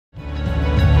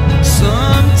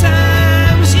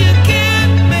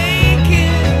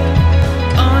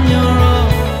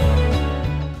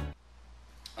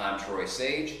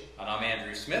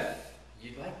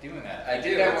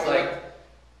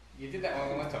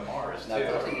to Mars, Not too.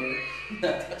 touching you.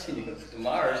 Not touching you. To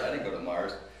Mars. I didn't go to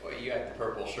Mars. Well, you had the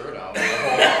purple shirt on. The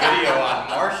whole video on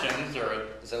Martians, or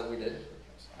Is that what we did?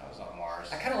 I was on Mars.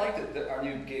 I kind of like our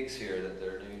new gigs here, that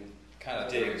they're doing. Kind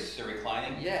of Digs. the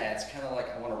reclining. Yeah, it's kind of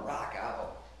like I want to rock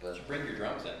out. But You bring your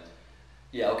drums in.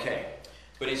 yeah, okay.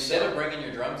 But instead of bringing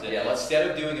your drums in, Yeah, instead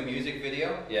of doing a music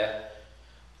video, Yeah.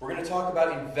 we're going to talk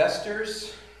about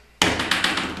investors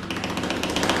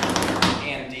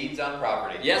and deeds on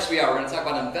property. Yes, we are. We're going to talk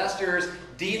about investors,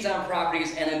 deeds on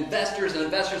properties, and investors.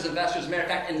 As a matter of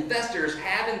fact, investors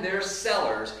having their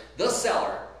sellers, the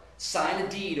seller, sign a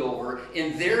deed over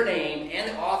in their name and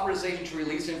the authorization to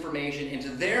release information into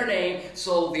their name,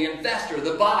 so the investor,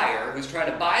 the buyer, who's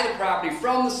trying to buy the property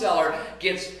from the seller,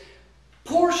 gets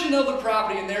portion of the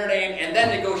property in their name and then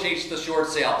negotiates the short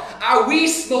sale. Are we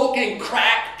smoking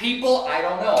crack, people? I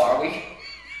don't know. Are we?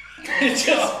 It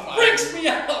just freaks me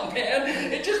out,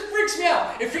 man. It just freaks me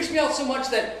out. It freaks me out so much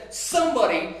that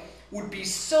somebody would be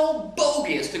so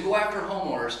bogus to go after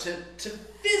homeowners, to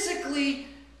physically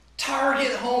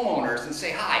target homeowners and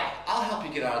say, hi, I'll help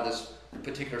you get out of this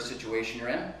particular situation you're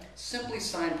in. Simply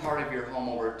sign part of your home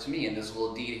over to me in this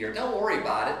little deed here. Don't worry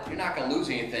about it. You're not going to lose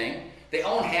anything. They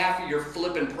own half of your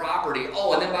flipping property.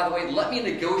 Oh, and then by the way, let me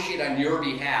negotiate on your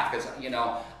behalf because, you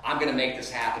know, I'm going to make this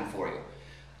happen for you.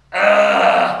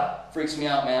 Freaks me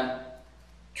out, man.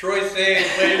 Troy Sage,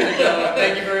 ladies and gentlemen,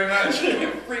 thank you very much.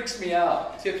 It freaks me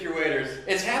out. Tip your waiters.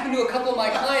 It's happened to a couple of my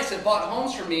clients that bought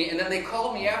homes from me, and then they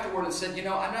called me afterward and said, you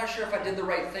know, I'm not sure if I did the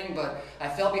right thing, but I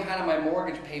fell behind on my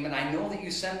mortgage payment. I know that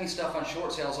you send me stuff on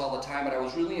short sales all the time, but I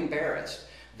was really embarrassed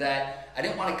that I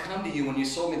didn't want to come to you when you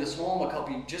sold me this home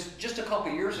just a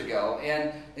couple years ago,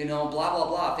 and, you know, blah, blah,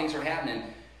 blah, things are happening.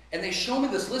 And they show me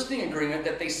this listing agreement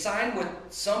that they signed with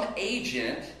some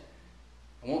agent.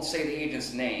 I won't say the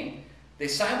agent's name. They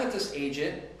signed with this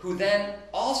agent who then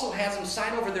also has them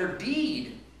sign over their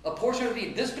deed, a portion of the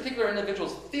deed. This particular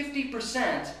individual's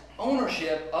 50%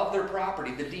 ownership of their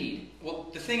property, the deed. Well,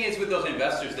 the thing is with those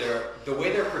investors, the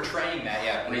way they're portraying that,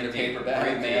 yeah, Read a breathe paper deep, bag,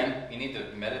 breathe man. deep. You need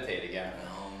to meditate again.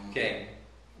 Okay,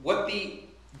 what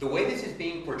the way this is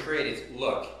being portrayed is,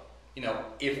 look, you know,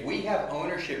 if we have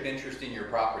ownership interest in your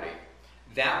property,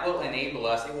 that will enable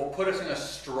us, it will put us in a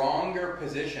stronger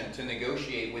position to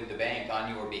negotiate with the bank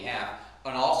on your behalf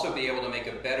and also be able to make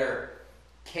a better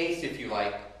case, if you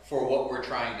like, for what we're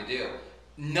trying to do.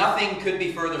 Nothing could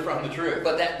be further from the truth.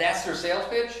 But that's their sales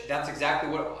pitch? That's exactly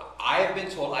what I have been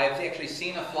told. I have actually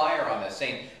seen a flyer on this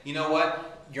saying, you know what,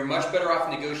 you're much better off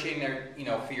negotiating there, you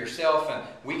know, for yourself, and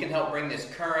we can help bring this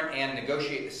current and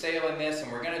negotiate the sale in this,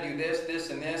 and we're going to do this, this,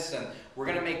 and this, and we're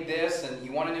going to make this, and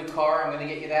you want a new car, I'm going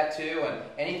to get you that too, and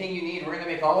anything you need, we're going to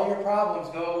make all your problems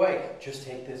go away. Just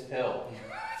take this pill.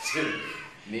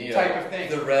 Type of thing.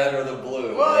 The red or the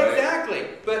blue. Well, right? exactly.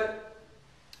 But,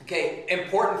 okay,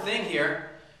 important thing here,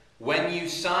 when you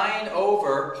sign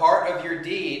over part of your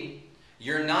deed,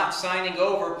 you're not signing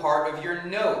over part of your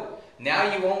note.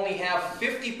 Now you only have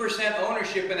 50%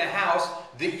 ownership in a house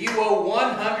that you owe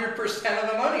 100% of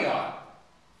the money on.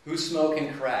 Who's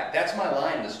smoking crack? That's my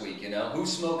line this week, you know.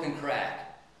 Who's smoking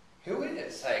crack? Who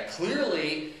is?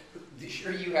 Clearly,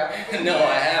 Sure you haven't? no,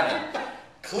 I haven't.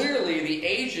 Clearly, the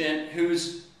agent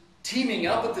who's teaming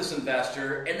up with this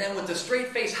investor, and then with a straight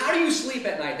face, how do you sleep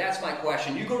at night? That's my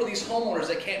question. You go to these homeowners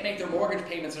that can't make their mortgage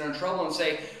payments and are in trouble and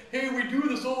say, hey, we do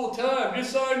this all the time.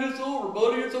 Just sign this over,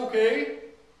 buddy. It's okay.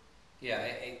 Yeah,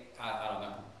 I don't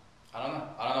know. I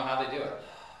don't know how they do it.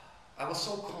 I was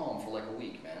so calm for like a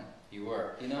week, man. You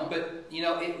were. You know? But, you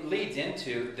know, it leads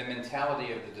into the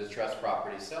mentality of the distressed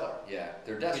property seller. Yeah,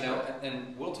 they're desperate. You know,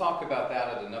 and we'll talk about that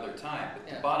at another time. But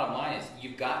Yeah. the bottom line is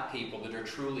you've got people that are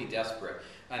truly desperate.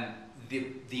 And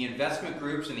the investment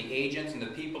groups and the agents and the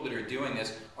people that are doing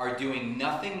this are doing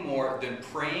nothing more than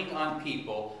preying on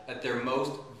people at their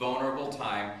most vulnerable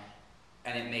time.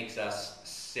 And it makes us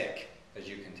sick, as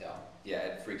you can tell. Yeah,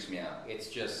 it freaks me out. It's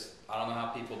just, I don't know how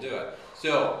people do it.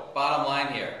 So, bottom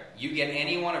line here, you get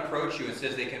anyone approach you and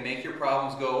says they can make your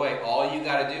problems go away. All you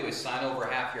got to do is sign over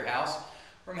half your house.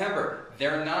 Remember,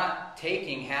 they're not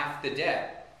taking half the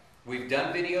debt. We've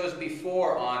done videos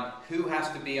before on who has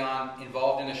to be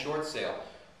involved in a short sale.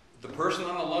 The person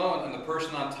on the loan and the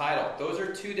person on title. Those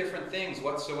are two different things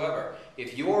whatsoever.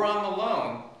 If you're on the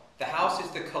loan, the house is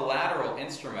the collateral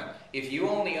instrument. If you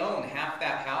only own half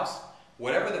that house,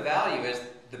 whatever the value is,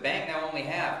 the bank now only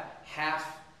have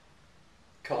half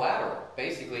collateral.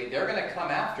 Basically, they're going to come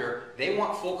after, they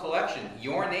want full collection.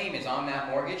 Your name is on that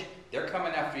mortgage, they're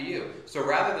coming after you. So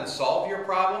rather than solve your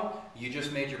problem, you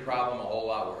just made your problem a whole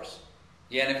lot worse.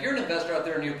 Yeah, and if you're an investor out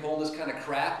there and you're pulling this kind of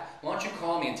crap, why don't you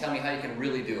call me and tell me how you can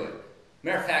really do it?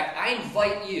 Matter of fact, I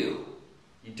invite you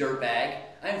you dirtbag.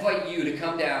 I invite you to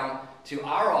come down to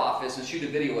our office and shoot a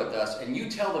video with us, and you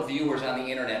tell the viewers on the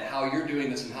internet how you're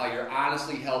doing this and how you're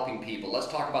honestly helping people. Let's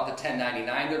talk about the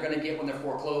 1099 they're going to get when they're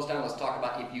foreclosed on. Let's talk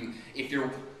about if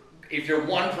you're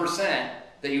 1%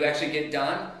 that you actually get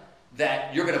done,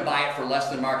 that you're going to buy it for less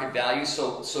than market value,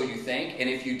 so you think, and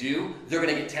if you do, they're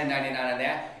going to get 1099 on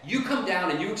that. You come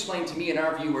down and you explain to me and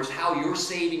our viewers how you're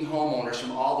saving homeowners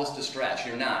from all this distress.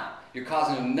 You're not. You're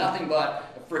causing them nothing but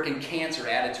a freaking cancer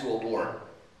added to a wart.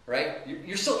 Right?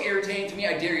 You're so irritating to me,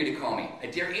 I dare you to call me. I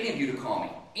dare any of you to call me.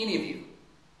 Any of you.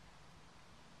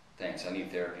 Thanks, I need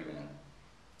therapy, man.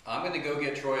 I'm going to go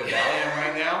get Troy a Valium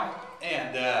right now,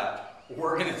 and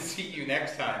we're going to see you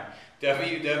next time.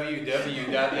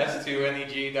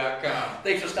 www.s2neg.com.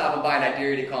 Thanks for stopping by, and I dare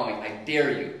you to call me. I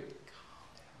dare you.